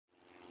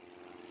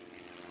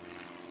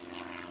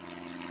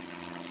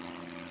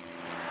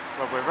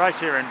Well, we're right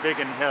here in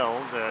Biggin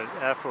Hill, the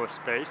Air Force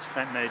base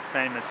made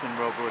famous in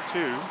World War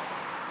II.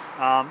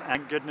 And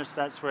thank goodness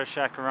that's where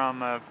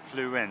Aamer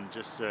flew in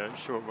just a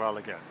short while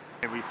ago.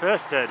 We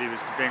first heard he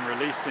was being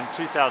released in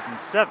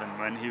 2007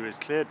 when he was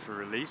cleared for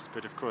release,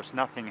 but of course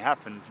nothing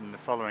happened in the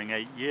following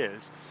 8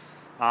 years.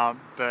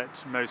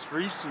 But most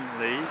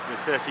recently, the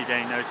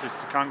 30-day notice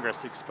to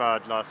Congress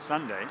expired last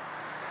Sunday,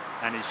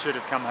 and he should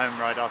have come home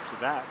right after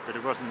that, but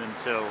it wasn't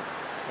until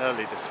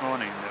early this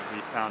morning that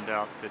we found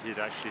out that he'd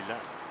actually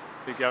left.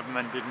 The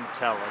government didn't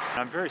tell us.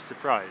 I'm very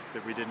surprised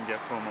that we didn't get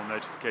formal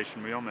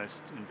notification. We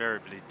almost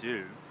invariably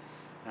do,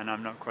 and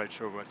I'm not quite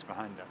sure what's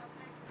behind that.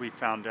 We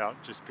found out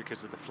just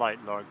because of the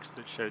flight logs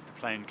that showed the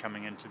plane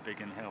coming into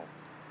Biggin Hill.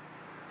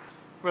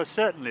 Well,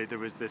 certainly there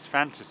was this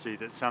fantasy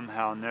that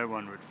somehow no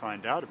one would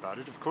find out about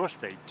it. Of course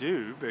they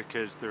do,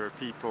 because there are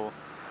people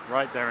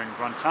right there in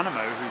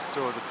Guantanamo who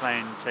saw the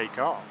plane take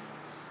off.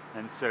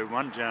 And so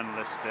one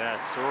journalist there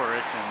saw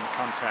it and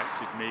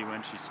contacted me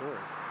when she saw it.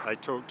 I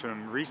talked to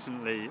him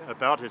recently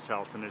about his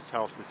health, and his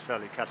health is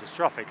fairly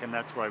catastrophic, and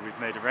that's why we've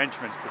made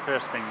arrangements. The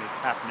first thing that's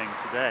happening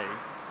today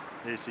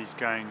is he's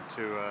going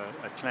to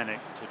a clinic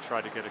to try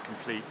to get a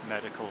complete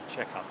medical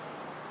checkup.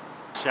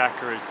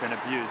 Aamer has been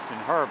abused in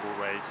horrible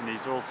ways, and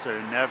he's also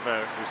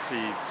never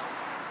received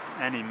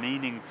any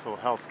meaningful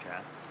health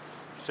care.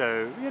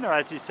 So, you know,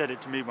 as he said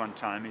it to me one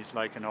time, he's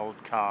like an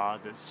old car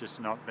that's just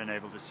not been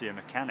able to see a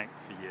mechanic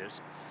for years.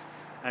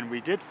 And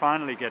we did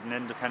finally get an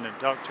independent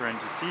doctor in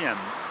to see him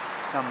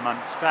some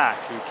months back,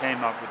 who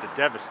came up with a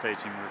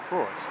devastating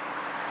report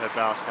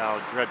about how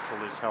dreadful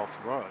his health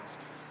was.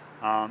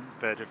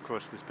 But of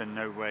course there's been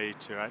no way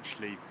to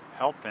actually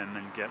help him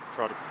and get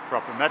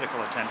proper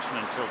medical attention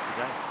until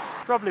today.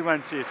 Probably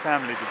won't see his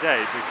family today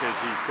because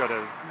he's got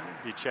to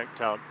be checked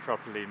out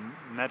properly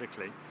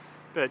medically.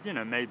 But, you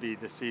know, maybe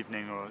this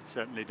evening or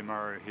certainly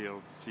tomorrow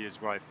he'll see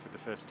his wife for the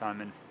first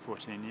time in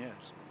 14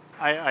 years.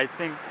 I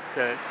think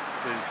that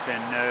there's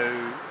been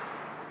no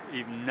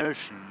even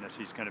notion that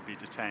he's going to be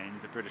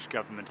detained. The British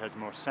government has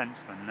more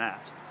sense than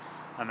that.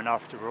 I mean,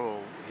 after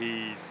all,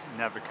 he's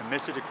never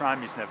committed a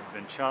crime, he's never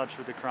been charged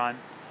with a crime.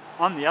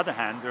 On the other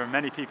hand, there are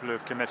many people who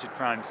have committed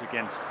crimes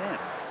against him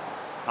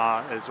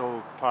as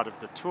all part of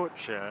the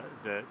torture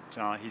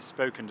that he's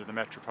spoken to the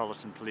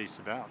Metropolitan Police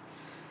about.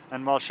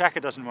 And while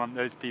Aamer doesn't want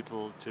those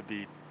people to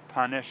be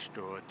punished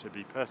or to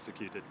be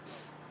persecuted,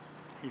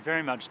 he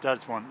very much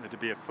does want there to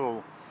be a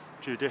full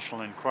judicial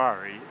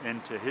inquiry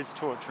into his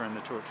torture and the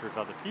torture of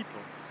other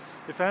people,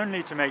 if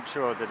only to make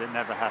sure that it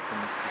never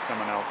happens to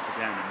someone else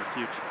again in the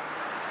future.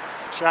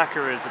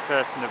 Aamer is a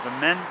person of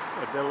immense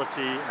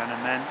ability and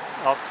immense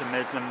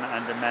optimism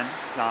and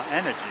immense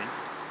energy,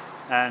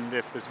 and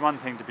if there's one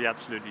thing to be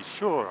absolutely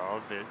sure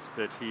of, it's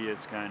that he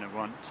is going to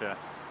want to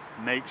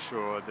make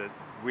sure that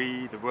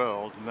we, the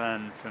world,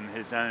 learn from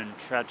his own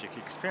tragic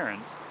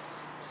experience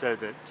so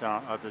that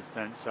others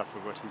don't suffer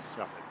what he's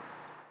suffered.